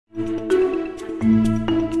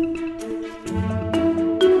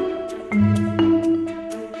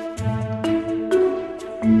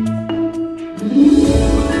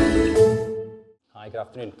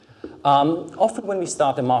afternoon. Often when we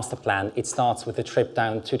start a master plan, it starts with a trip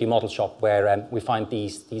down to the model shop where we find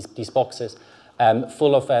these boxes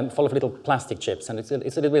full of little plastic chips, and it's a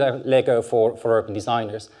little bit like Lego for urban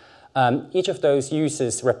designers. Each of those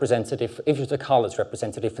uses each of the colors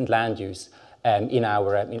represents a different land use in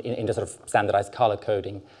the sort of standardized color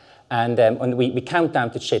coding. And when we count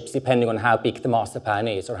down the chips depending on how big the master plan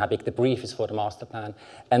is or how big the brief is for the master plan,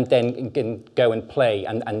 and then can go and play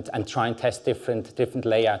and try and test different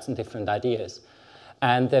layouts and different ideas.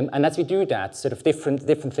 And as we do that, sort of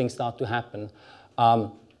different things start to happen.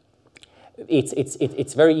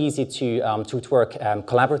 It's very easy to work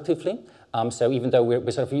collaboratively. So even though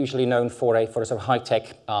we're sort of usually known for a sort of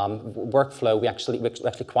high-tech workflow, we actually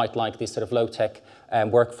quite like this sort of low-tech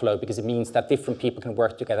workflow, because it means that different people can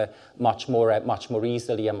work together much more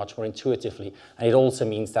easily and much more intuitively. And it also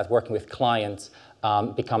means that working with clients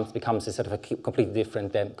becomes a sort of a completely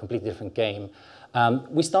different game.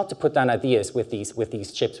 We start to put down ideas with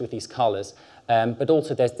these chips, with these colors, but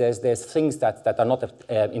also there's things that are not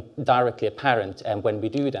directly apparent when we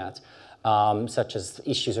do that. Such as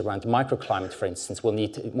issues around microclimate, for instance, will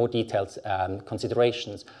need more detailed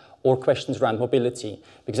considerations, or questions around mobility.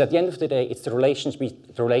 Because at the end of the day, it's the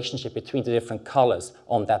relationship between the different colors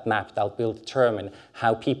on that map that will determine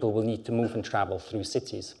how people will need to move and travel through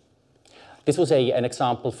cities. This was an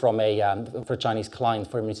example from for a Chinese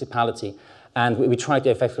client for a municipality. And we tried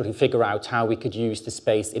to effectively figure out how we could use the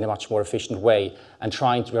space in a much more efficient way and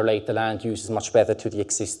trying to relate the land uses much better to the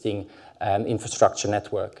existing infrastructure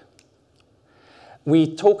network.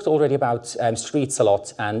 We talked already about streets a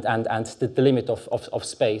lot and the limit of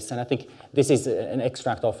space, and I think this is an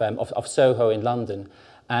extract of Soho in London.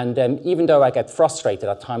 And even though I get frustrated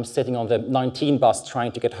at times sitting on the 19 bus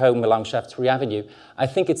trying to get home along Shaftesbury Avenue, I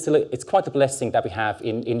think it's quite a blessing that we have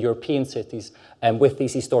in European cities with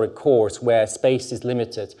these historic cores where space is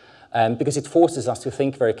limited, because it forces us to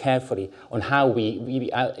think very carefully on how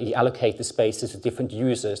we allocate the spaces to different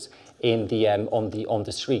users on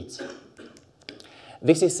the streets.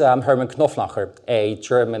 This is Hermann Knoflacher,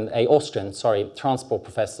 an Austrian transport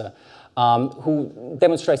professor, who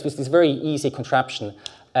demonstrates with this very easy contraption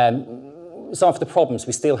some of the problems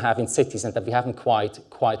we still have in cities and that we haven't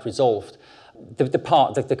quite resolved.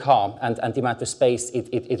 The car and the amount of space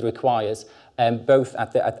it requires, both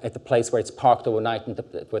at the place where it's parked overnight and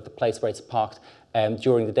the place where it's parked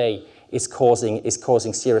during the day, is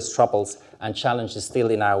causing serious troubles and challenges still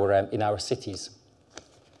in our cities.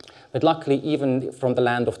 But luckily, even from the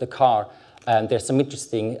land of the car, there's some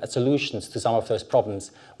interesting solutions to some of those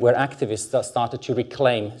problems, where activists started to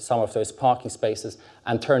reclaim some of those parking spaces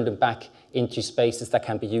and turn them back into spaces that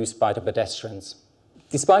can be used by the pedestrians.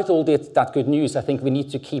 Despite all that good news, I think we need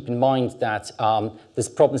to keep in mind that this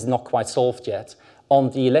problem is not quite solved yet. On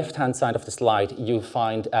the left-hand side of the slide, you'll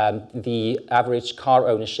find the average car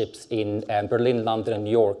ownerships in Berlin, London, and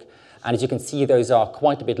New York. And as you can see, those are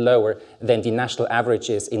quite a bit lower than the national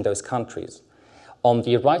averages in those countries. On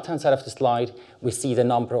the right-hand side of the slide, we see the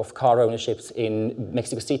number of car ownerships in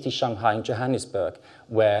Mexico City, Shanghai, and Johannesburg,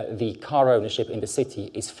 where the car ownership in the city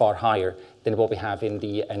is far higher than what we have in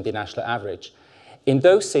the national average. In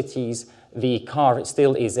those cities, the car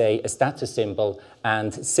still is a status symbol,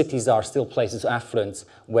 and cities are still places of affluence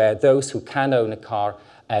where those who can own a car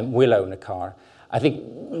will own a car. I think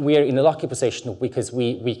we're in a lucky position because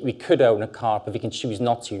we could own a car, but we can choose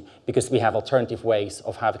not to because we have alternative ways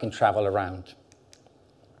of how we can travel around.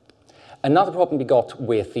 Another problem we got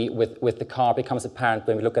with the car becomes apparent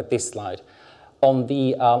when we look at this slide. On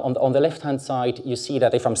the left-hand side, you see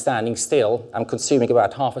that if I'm standing still, I'm consuming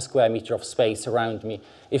about half a square meter of space around me.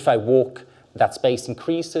 If I walk, that space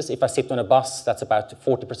increases. If I sit on a bus, that's about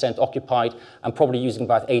 40% occupied. I'm probably using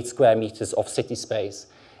about 8 square meters of city space.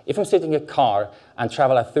 If I'm sitting in a car and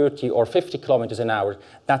travel at 30 or 50 kilometers an hour,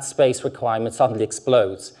 that space requirement suddenly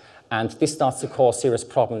explodes. And this starts to cause serious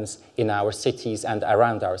problems in our cities and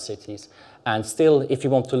around our cities. And still, if you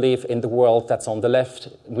want to live in the world that's on the left,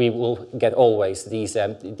 we will get always these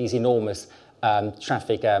enormous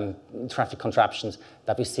traffic contraptions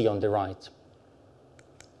that we see on the right.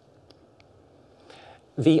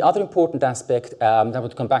 The other important aspect that I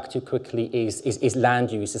want to come back to quickly is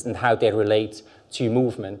land uses and how they relate to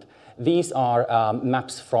movement. These are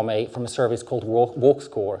maps from a service called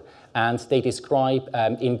WalkScore, and they describe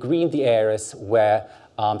in green the areas where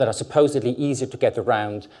that are supposedly easier to get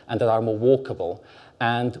around and that are more walkable.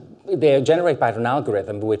 And they are generated by an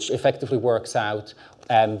algorithm which effectively works out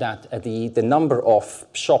that the number of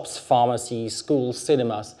shops, pharmacies, schools,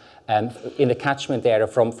 cinemas in the catchment area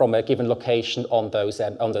from a given location on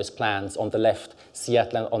those plans, on the left,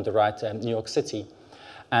 Seattle, and on the right, New York City.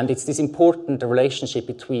 And it's this important relationship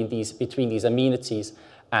between these amenities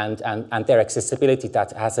and their accessibility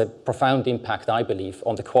that has a profound impact, I believe,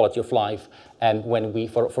 on the quality of life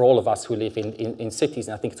for all of us who live in cities.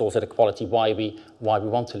 And I think it's also the quality why we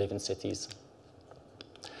want to live in cities.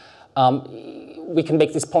 We can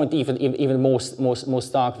make this point even more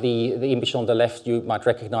stark. The image on the left you might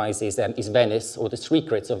recognize is Venice, or the street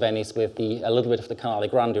grids of Venice, with a little bit of the Canale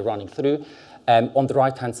Grande running through. On the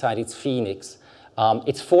right-hand side, it's Phoenix.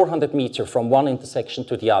 It's 400 meters from one intersection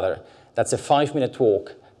to the other. That's a 5-minute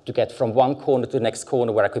walk to get from one corner to the next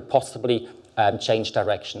corner where I could possibly change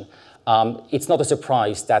direction. It's not a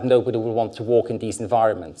surprise that nobody will want to walk in these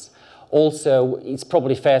environments. Also, it's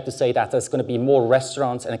probably fair to say that there's going to be more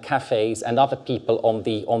restaurants and cafes and other people on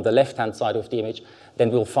the left-hand side of the image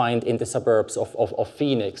than we'll find in the suburbs of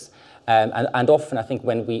Phoenix. And often, I think,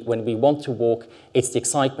 when we want to walk, it's the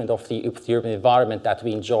excitement of the urban environment that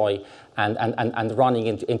we enjoy, and running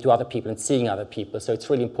into other people and seeing other people. So it's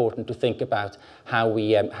really important to think about how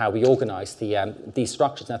we organize these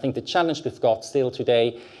structures. And I think the challenge we've got still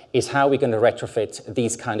today is how we're going to retrofit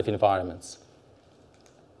these kind of environments.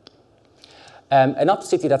 Another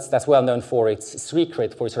city that's well known for its street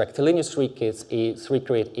grid, for its rectilinear street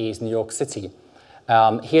grid, is New York City.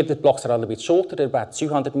 Here the blocks are a little bit shorter, they're about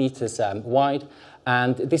 200 meters wide,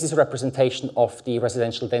 and this is a representation of the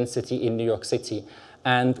residential density in New York City.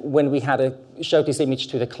 And when we showed this image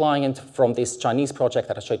to the client from this Chinese project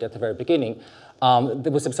that I showed you at the very beginning,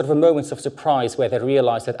 there was a sort of a moment of surprise where they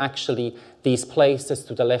realized that actually these places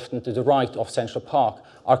to the left and to the right of Central Park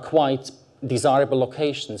are quite desirable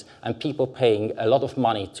locations, and people paying a lot of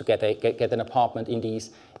money to get an apartment in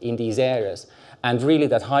these areas. And really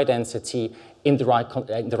that high density in the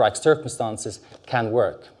right circumstances can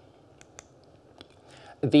work.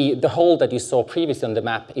 The hole that you saw previously on the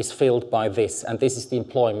map is filled by this, and this is the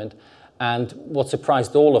employment. And what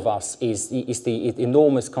surprised all of us is the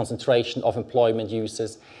enormous concentration of employment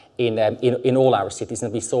users in all our cities.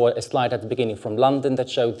 And we saw a slide at the beginning from London that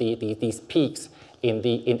showed these peaks in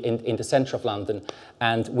the centre of London,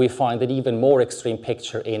 and we find an even more extreme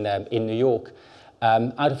picture in New York.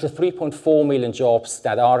 Out of the 3.4 million jobs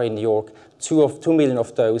that are in New York, 2 million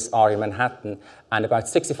of those are in Manhattan, and about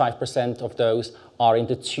 65% of those are in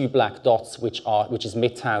the 2 black dots, which is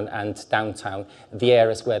Midtown and Downtown, the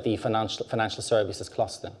areas where the financial services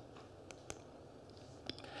cluster.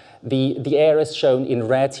 The areas shown in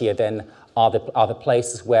red here then are the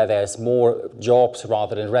places where there's more jobs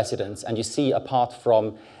rather than residents. And you see, apart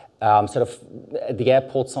from sort of the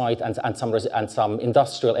airport side and some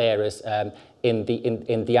industrial areas in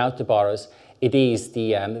the outer boroughs, it is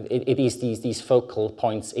these focal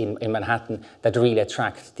points in Manhattan that really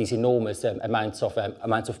attract these enormous amounts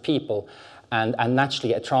of people. And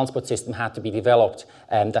naturally, a transport system had to be developed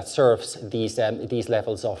that serves these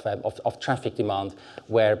levels of traffic demand,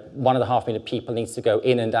 where 1.5 million people needs to go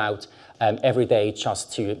in and out every day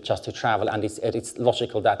just to travel. And it's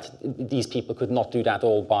logical that these people could not do that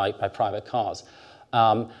all by private cars.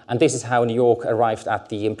 And this is how New York arrived at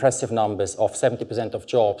the impressive numbers of 70% of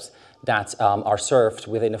jobs that are served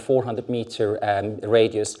within a 400-meter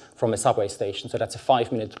radius from a subway station. So that's a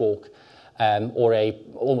 5-minute walk. Or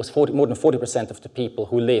more than 40% of the people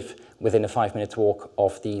who live within a 5-minute walk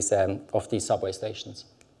of these subway stations.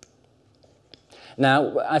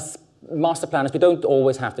 Now, as master planners, we don't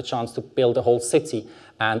always have the chance to build a whole city,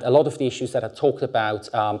 and a lot of the issues that I talked about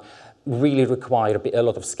really require a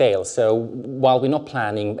lot of scale. So while we're not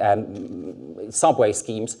planning subway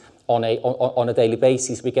schemes on a daily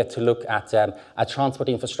basis, we get to look at transport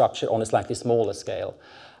infrastructure on a slightly smaller scale.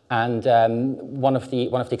 And one of the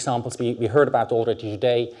examples we heard about already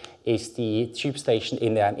today is the tube station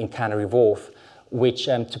in Canary Wharf, which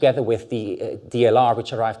together with the DLR,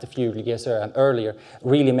 which arrived a few years earlier,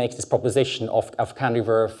 really makes this proposition of Canary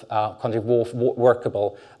Wharf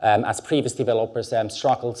workable, as previous developers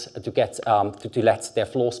struggled to let their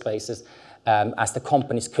floor spaces, as the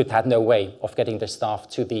companies had no way of getting their staff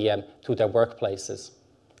to their workplaces.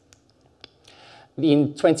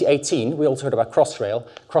 In 2018, we also heard about Crossrail.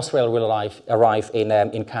 Crossrail will arrive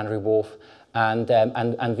in Canary Wharf,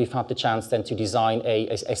 and we've had the chance then to design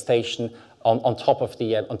a station on top of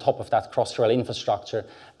that Crossrail infrastructure.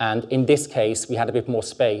 And in this case, we had a bit more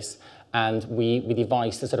space, and we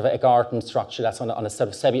devised a sort of a garden structure that's on a sort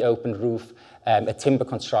of semi-open roof, a timber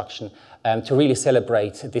construction, to really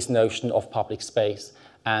celebrate this notion of public space.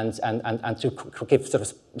 And to give sort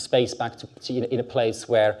of space back in a place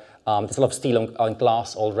where there's a lot of steel and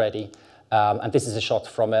glass already. And this is a shot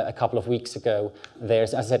from a couple of weeks ago.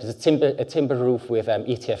 There's, as I said, it's a timber roof with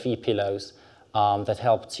ETFE pillows that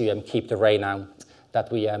help to keep the rain out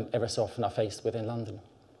that we ever so often are faced with in London.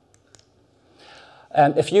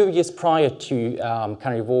 A few years prior to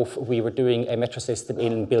Canary Wharf, we were doing a metro system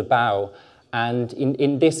in Bilbao. And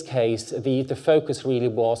in this case, the focus really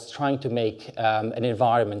was trying to make an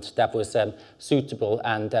environment that was suitable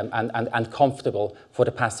and comfortable for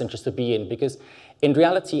the passengers to be in. Because in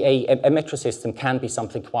reality, a metro system can be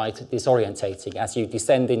something quite disorientating as you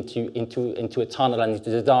descend into a tunnel and into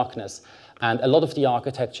the darkness. And a lot of the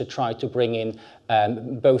architecture tried to bring in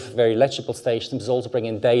both very legible stations, but also bring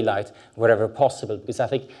in daylight wherever possible. Because I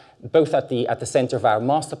think both at the center of our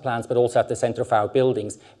master plans, but also at the center of our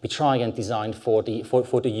buildings, we try and design for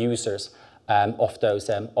the users of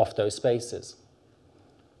those spaces.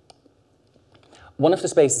 One of the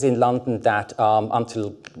spaces in London that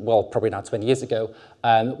until, well, probably now 20 years ago,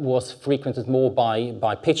 was frequented more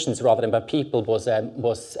by pigeons rather than by people was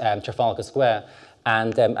Trafalgar Square.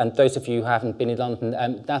 And those of you who haven't been in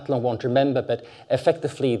London that long won't remember, but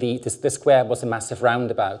effectively the square was a massive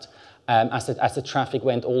roundabout as the traffic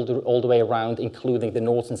went all the way around, including the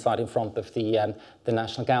northern side in front of the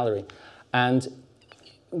National Gallery. And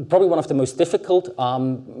probably one of the most difficult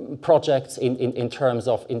projects in terms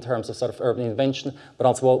of sort of urban invention, but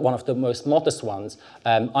also one of the most modest ones.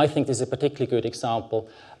 I think this is a particularly good example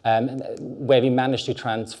where we managed to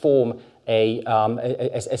transform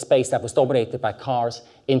a space that was dominated by cars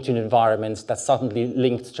into an environment that suddenly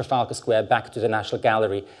linked Trafalgar Square back to the National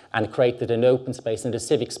Gallery and created an open space and a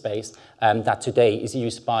civic space that today is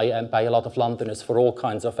used by a lot of Londoners for all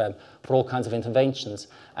kinds of interventions.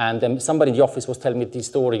 And somebody in the office was telling me the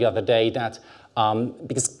story the other day that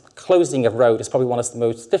because closing a road is probably one of the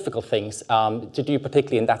most difficult things to do,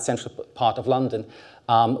 particularly in that central part of London.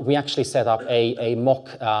 We actually set up a mock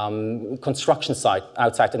construction site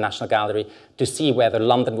outside the National Gallery to see whether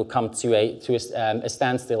London would come to a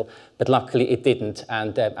standstill, but luckily it didn't,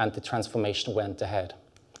 and the transformation went ahead.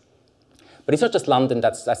 But it's not just London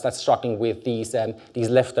that's struggling with these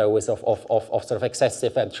leftovers of sort of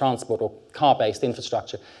excessive transport or car-based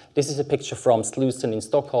infrastructure. This is a picture from Slussen in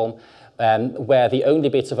Stockholm, where the only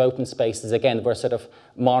bits of open spaces, again, were sort of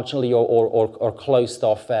marginally or closed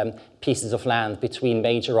off pieces of land between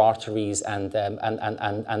major arteries and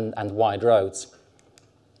wide roads.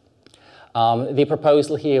 The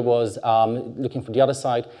proposal here was, looking from the other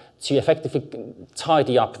side, to effectively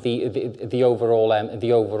tidy up the overall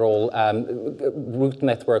route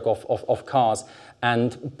network of cars.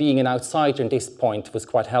 And being an outsider in this point was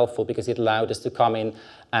quite helpful because it allowed us to come in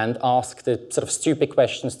and ask the sort of stupid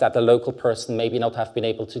questions that the local person maybe not have been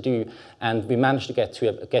able to do. And we managed to get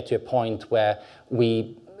to a point where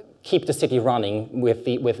we keep the city running with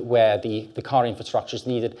where the car infrastructure is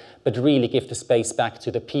needed, but really give the space back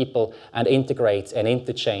to the people and integrate an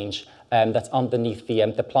interchange that's underneath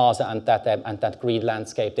the plaza and that green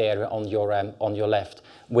landscaped area on your left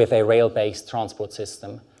with a rail-based transport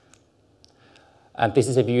system. And this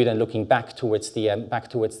is a view then looking back towards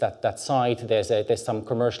that side. There's some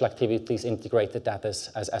commercial activities integrated that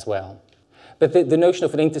as well. But the notion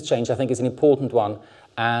of an interchange, I think, is an important one.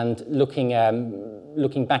 And looking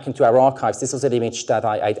back into our archives, this was an image that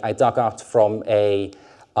I dug out from a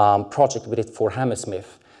project we did for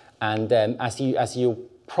Hammersmith. And as you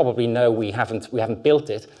probably know, we haven't built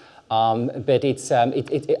it. But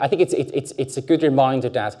I think it's a good reminder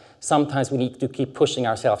that sometimes we need to keep pushing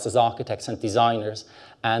ourselves as architects and designers,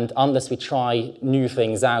 and unless we try new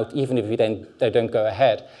things out, even if they don't go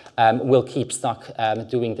ahead, we'll keep stuck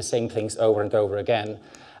doing the same things over and over again.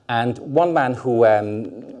 And one man who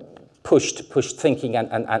pushed thinking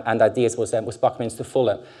and ideas was Buckminster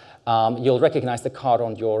Fuller. You'll recognize the car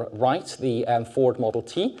on your right, the Ford Model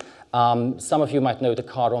T. Some of you might know the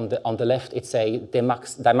car on the left. It's a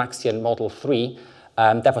Dymaxion Model 3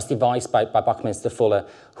 that was devised by Buckminster Fuller,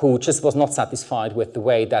 who just was not satisfied with the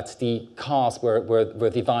way that the cars were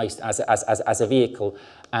devised as a vehicle,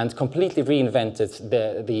 and completely reinvented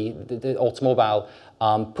the automobile,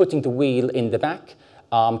 putting the wheel in the back,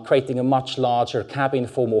 creating a much larger cabin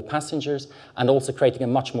for more passengers, and also creating a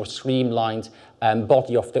much more streamlined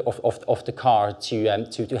body of the car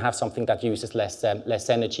to have something that uses less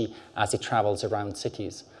energy as it travels around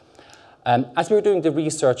cities. As we were doing the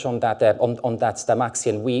research on that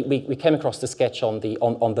Dymaxion, we came across the sketch on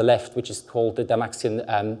the left, which is called the Dymaxion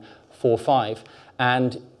 4.5,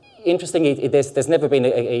 and interestingly, there's never been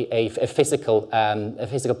a physical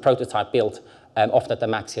prototype built of that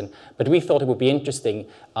Dymaxion, but we thought it would be interesting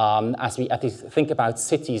as we think about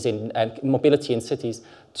cities in mobility in cities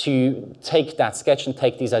to take that sketch and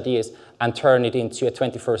take these ideas and turn it into a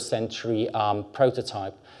 21st century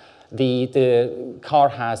prototype. The car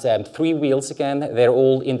has 3 wheels again. They're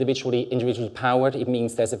all individually powered. It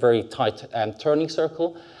means there's a very tight turning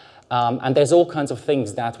circle. And there's all kinds of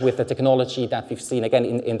things that with the technology that we've seen, again,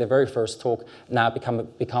 in the very first talk, now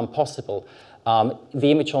become possible.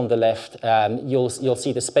 The image on the left, you'll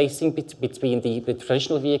see the spacing between the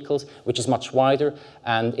traditional vehicles, which is much wider.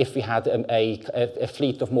 And if we had a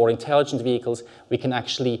fleet of more intelligent vehicles, we can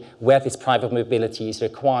actually, where this private mobility is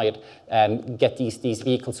required, get these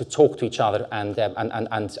vehicles to talk to each other and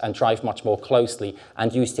drive much more closely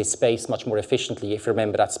and use this space much more efficiently. If you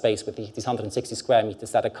remember that space with these 160 square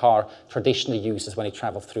meters that a car traditionally uses when it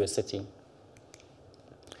travels through a city.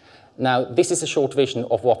 Now, this is a short vision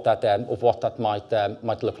of what that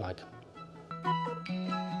might look like.